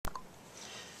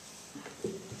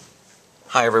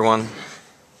Hi everyone.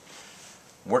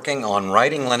 Working on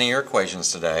writing linear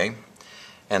equations today,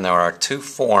 and there are two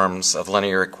forms of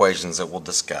linear equations that we'll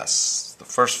discuss. The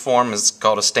first form is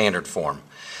called a standard form.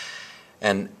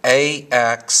 And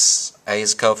ax, a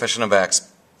is the coefficient of x,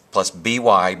 plus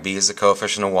by, b is the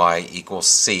coefficient of y, equals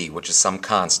c, which is some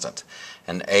constant.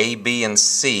 And a, b, and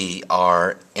c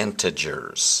are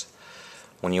integers.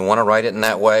 When you want to write it in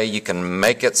that way, you can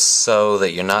make it so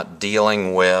that you're not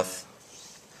dealing with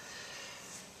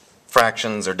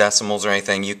fractions or decimals or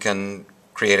anything. You can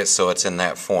create it so it's in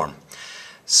that form.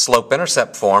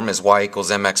 Slope-intercept form is y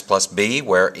equals mx plus b,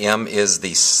 where m is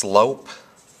the slope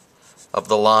of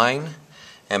the line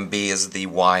and b is the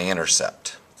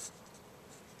y-intercept.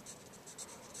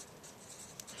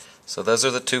 So those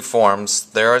are the two forms.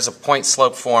 There is a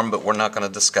point-slope form, but we're not going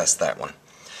to discuss that one.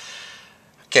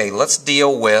 Okay, let's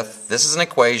deal with, this is an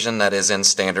equation that is in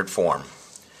standard form.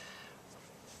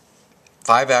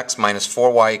 5x minus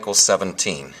 4y equals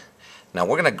 17. Now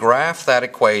we're going to graph that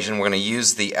equation. We're going to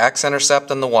use the x-intercept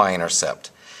and the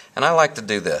y-intercept. And I like to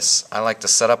do this. I like to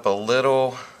set up a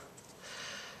little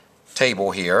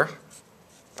table here.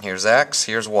 Here's x,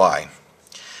 here's y.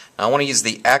 Now I want to use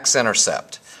the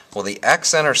x-intercept. Well, the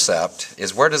x-intercept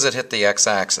is, where does it hit the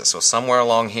x-axis? So somewhere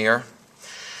along here.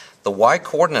 The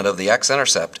y-coordinate of the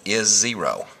x-intercept is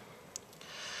 0.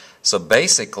 So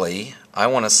basically, I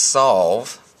want to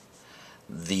solve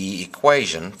the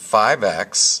equation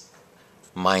 5x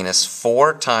minus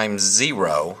 4 times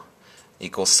 0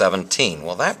 equals 17.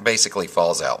 Well, that basically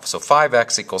falls out. So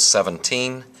 5x equals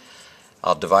 17.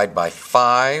 I'll divide by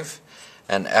 5,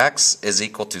 and x is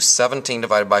equal to 17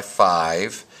 divided by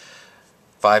 5.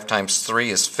 5 times 3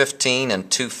 is 15 and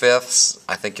 2/5.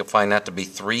 I think you'll find that to be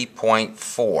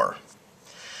 3.4.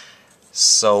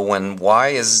 So when y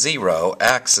is 0,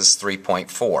 x is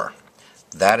 3.4.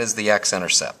 That is the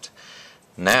x-intercept.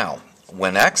 Now,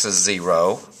 when x is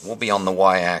 0, we'll be on the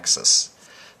y-axis.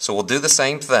 So we'll do the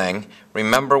same thing.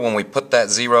 Remember, when we put that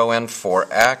 0 in for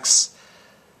x,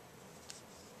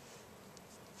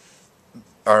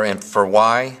 or in for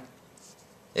y,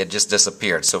 it just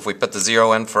disappeared. So if we put the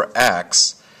 0 in for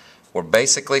x, we're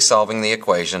basically solving the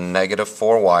equation negative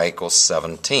 4y equals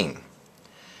 17.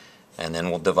 And then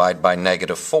we'll divide by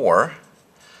negative 4.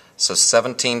 So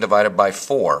 17 divided by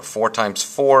 4. 4 times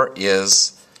 4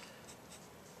 is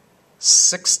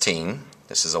 16.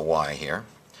 This is a y here.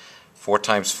 4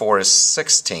 times 4 is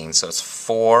 16. So it's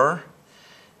 4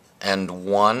 and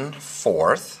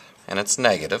 1/4. And it's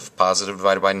negative. Positive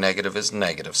divided by negative is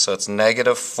negative. So it's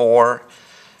negative 4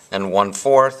 and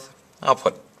 1/4. I'll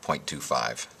put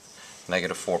 0.25.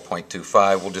 Negative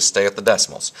 4.25. We'll just stay at the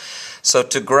decimals. So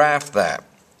to graph that,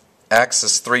 x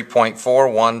is 3.4.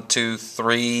 1, 2,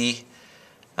 3.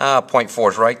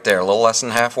 0.4 is right there, a little less than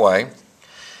halfway.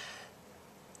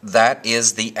 That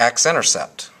is the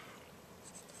x-intercept.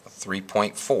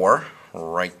 3.4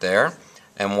 right there.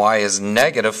 And y is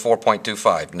negative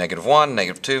 4.25. Negative 1,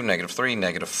 negative 2, negative 3,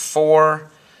 negative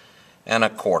 4, and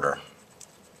 1/4.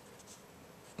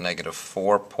 Negative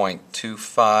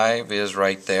 4.25 is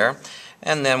right there.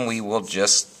 And then we will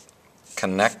just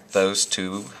connect those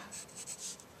two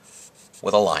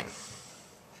with a line.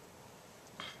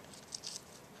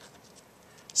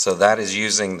 So that is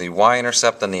using the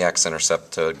y-intercept and the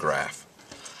x-intercept to graph.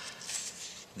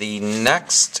 The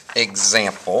next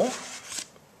example,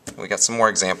 we got some more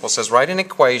examples, says write an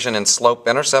equation in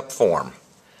slope-intercept form.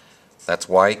 That's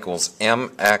y equals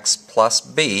mx plus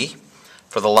b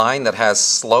for the line that has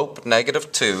slope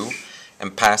negative 2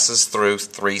 and passes through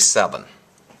 3, 7.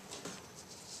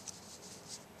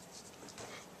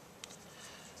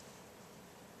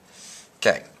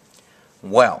 Okay,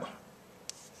 well,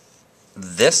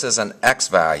 this is an x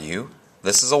value,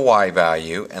 this is a y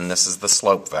value, and this is the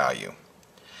slope value.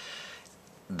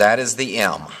 That is the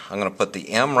m. I'm going to put the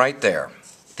m right there.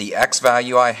 The x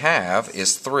value I have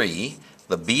is 3.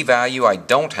 The b value I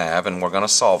don't have, and we're going to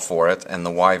solve for it, and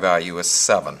the y value is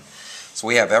 7. So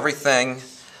we have everything.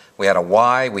 We had a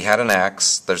y, we had an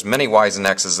x. There's many y's and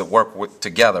x's that work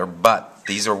together, but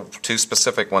these are two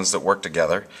specific ones that work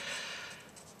together.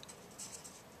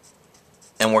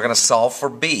 And we're going to solve for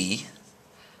b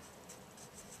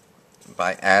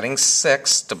by adding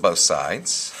 6 to both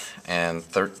sides, and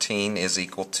 13 is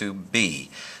equal to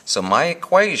b. So my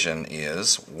equation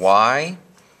is y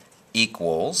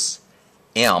equals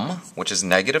m, which is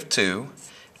negative 2,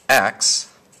 x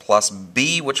plus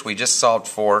b, which we just solved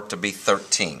for to be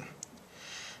 13.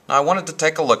 Now I wanted to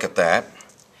take a look at that.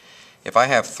 If I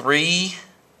have 3,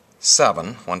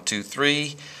 7, 1, 2,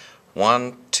 3,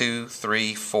 1, 2,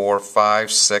 3, 4,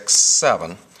 5, 6,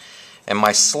 7, and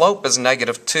my slope is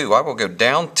negative 2, I will go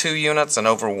down 2 units and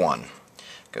over 1.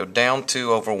 go down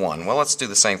 2 over 1. Well, let's do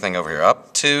the same thing over here.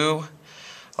 Up 2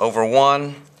 over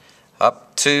 1,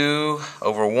 up 2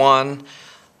 over 1,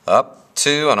 up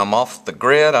 2, and I'm off the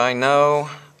grid, I know.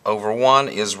 Over 1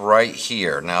 is right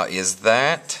here. Now, is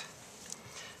that,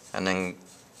 and then,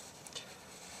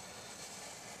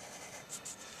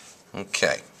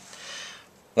 okay.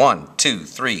 1, 2,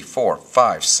 3, 4,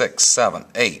 5, 6, 7,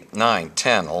 8, 9,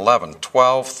 10, 11,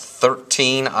 12,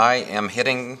 13. I am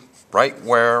hitting right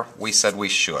where we said we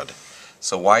should.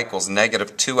 So y equals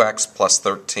negative 2x plus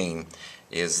 13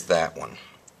 is that one.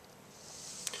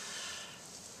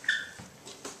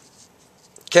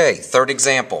 Okay, third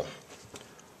example.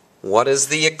 What is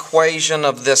the equation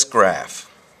of this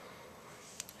graph?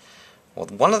 Well,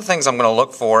 one of the things I'm going to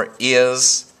look for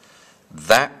is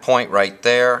that point right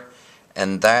there,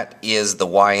 and that is the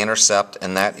y-intercept,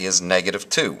 and that is negative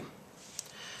 2.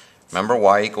 Remember,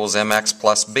 y equals mx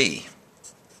plus b.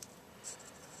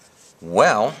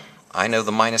 Well, I know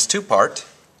the minus 2 part.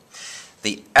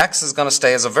 The x is going to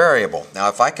stay as a variable. Now,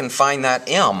 if I can find that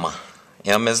m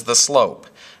is the slope.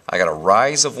 I got a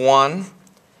rise of 1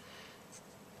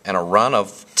 and a run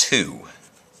of 2.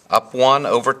 Up 1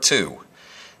 over 2.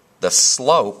 The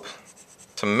slope,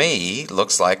 to me,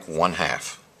 looks like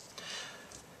 1/2.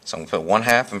 So I'm going to put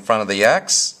 1/2 in front of the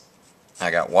x. I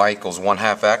got y equals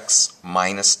 1/2 x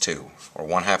minus 2, or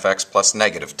 1/2 x plus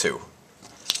negative 2.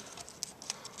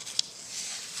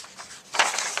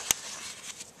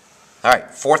 All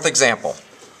right, fourth example.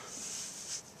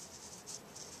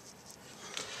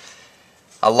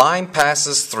 A line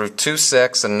passes through 2,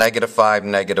 6 and negative 5,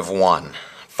 negative 1.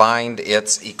 Find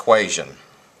its equation.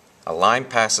 A line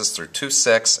passes through 2,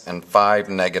 6 and 5,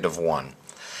 negative 1.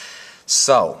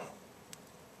 So,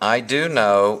 I do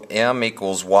know m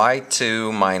equals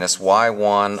y2 minus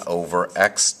y1 over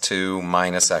x2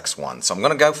 minus x1. So I'm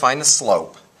going to go find the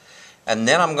slope. And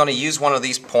then I'm going to use one of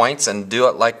these points and do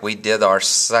it like we did our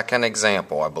second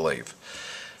example, I believe.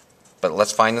 But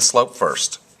let's find the slope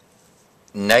first.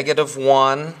 Negative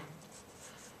 1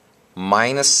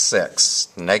 minus 6.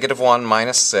 Negative 1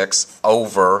 minus 6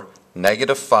 over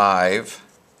negative 5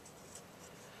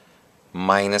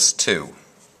 minus 2.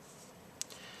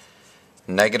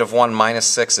 Negative 1 minus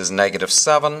 6 is negative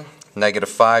 7. Negative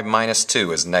 5 minus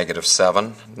 2 is negative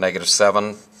 7. Negative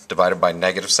 7 divided by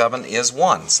negative 7 is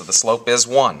 1. So the slope is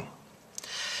 1.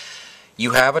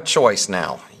 You have a choice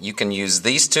now. You can use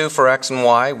these two for x and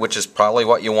y, which is probably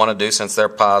what you want to do since they're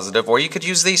positive, or you could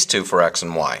use these two for x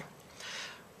and y.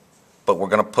 But we're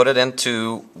going to put it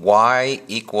into y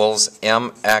equals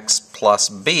mx plus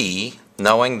b,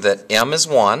 knowing that m is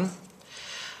 1.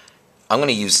 I'm going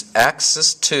to use x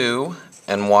is 2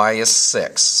 and y is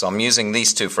 6. So I'm using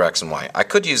these two for x and y. I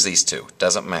could use these two,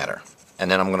 doesn't matter. And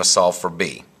then I'm going to solve for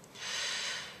b.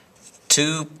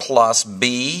 2 plus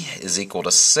b is equal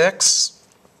to 6.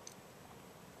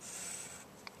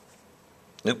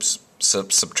 Oops. So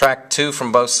subtract 2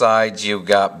 from both sides, you've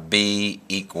got b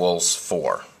equals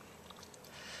 4.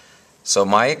 So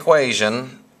my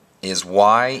equation is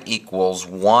y equals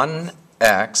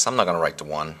 1x, I'm not going to write the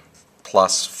 1,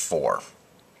 plus 4.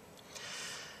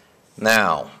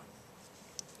 Now,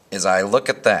 as I look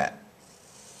at that,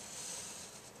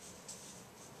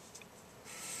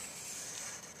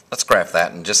 let's graph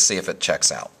that and just see if it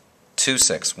checks out. 2,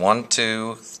 6. 1,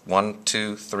 2, 1,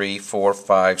 2, 3, 4,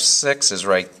 5, 6 is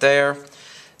right there.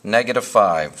 Negative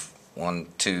 5. 1,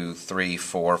 2, 3,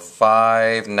 4,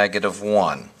 5, negative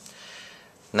 1.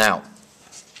 Now,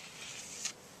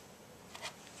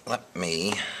 let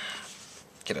me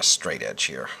get a straight edge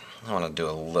here. I want to do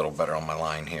a little better on my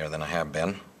line here than I have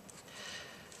been.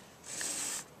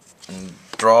 And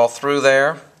draw through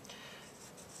there.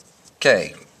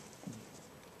 Okay.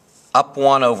 Up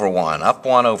 1 over 1, up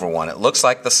 1 over 1. It looks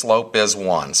like the slope is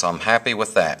 1, so I'm happy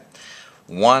with that.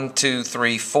 1, 2,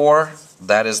 3, 4,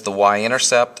 that is the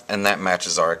y-intercept, and that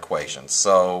matches our equation.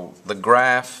 So the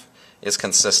graph is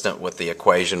consistent with the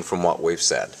equation from what we've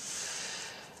said.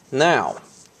 Now,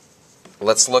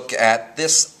 let's look at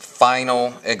this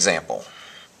final example.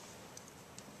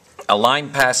 A line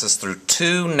passes through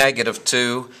 2, negative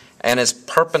 2, and is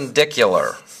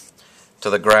perpendicular to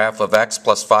the graph of x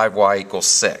plus 5y equals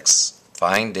 6.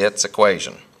 Find its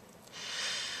equation.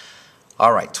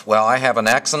 Alright, well I have an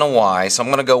x and a y, so I'm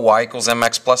going to go y equals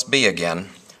mx plus b again,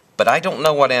 but I don't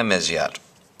know what m is yet.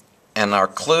 And our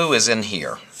clue is in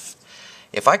here.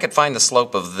 If I could find the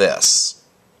slope of this,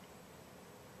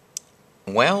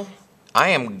 well, I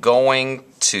am going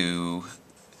to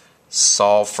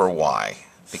solve for y.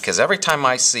 Because every time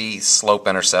I see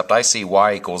slope-intercept, I see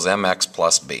y equals mx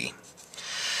plus b.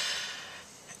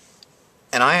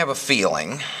 And I have a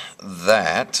feeling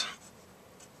that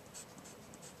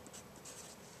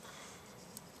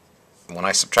when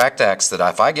I subtract x, that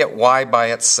if I get y by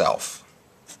itself,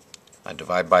 I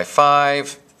divide by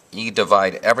 5, you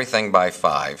divide everything by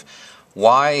 5.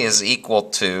 Y is equal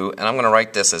to, and I'm going to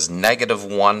write this as negative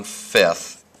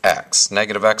 1/5 x.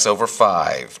 Negative x over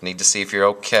 5. Need to see if you're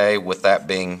okay with that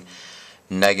being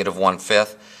negative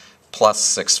 1/5 plus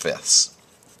 6/5.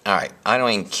 Alright, I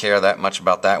don't even care that much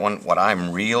about that one. What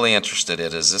I'm really interested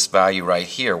in is this value right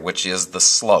here, which is the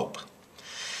slope.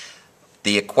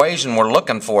 The equation we're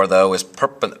looking for, though, is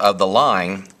of the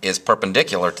line is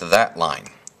perpendicular to that line.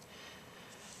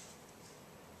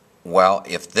 Well,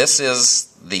 if this is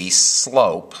the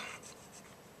slope,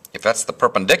 if that's the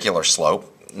perpendicular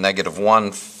slope, negative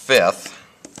 1/5,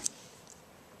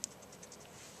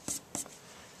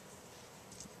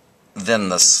 then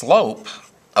the slope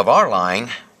of our line,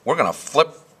 we're going to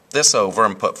flip this over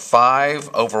and put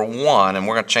 5 over 1, and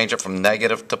we're going to change it from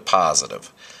negative to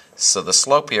positive. So the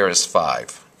slope here is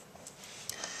 5.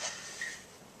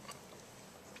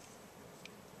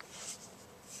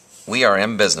 We are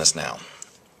in business now.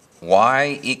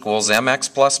 Y equals mx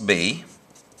plus b.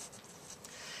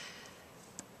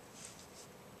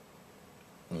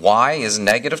 Y is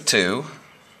negative 2.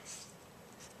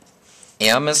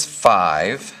 M is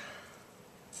 5.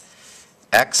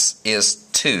 X is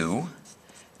 2.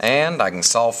 And I can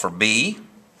solve for b.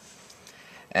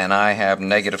 And I have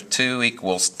negative 2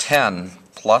 equals 10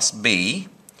 plus b.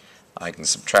 I can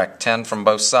subtract 10 from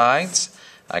both sides.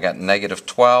 I got negative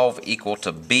 12 equal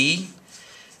to b.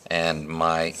 And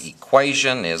my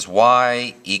equation is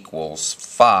y equals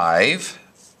 5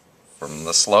 from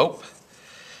the slope,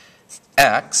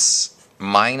 x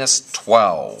minus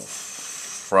 12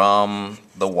 from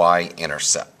the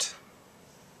y-intercept.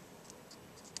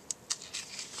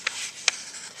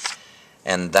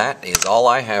 And that is all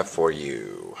I have for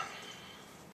you.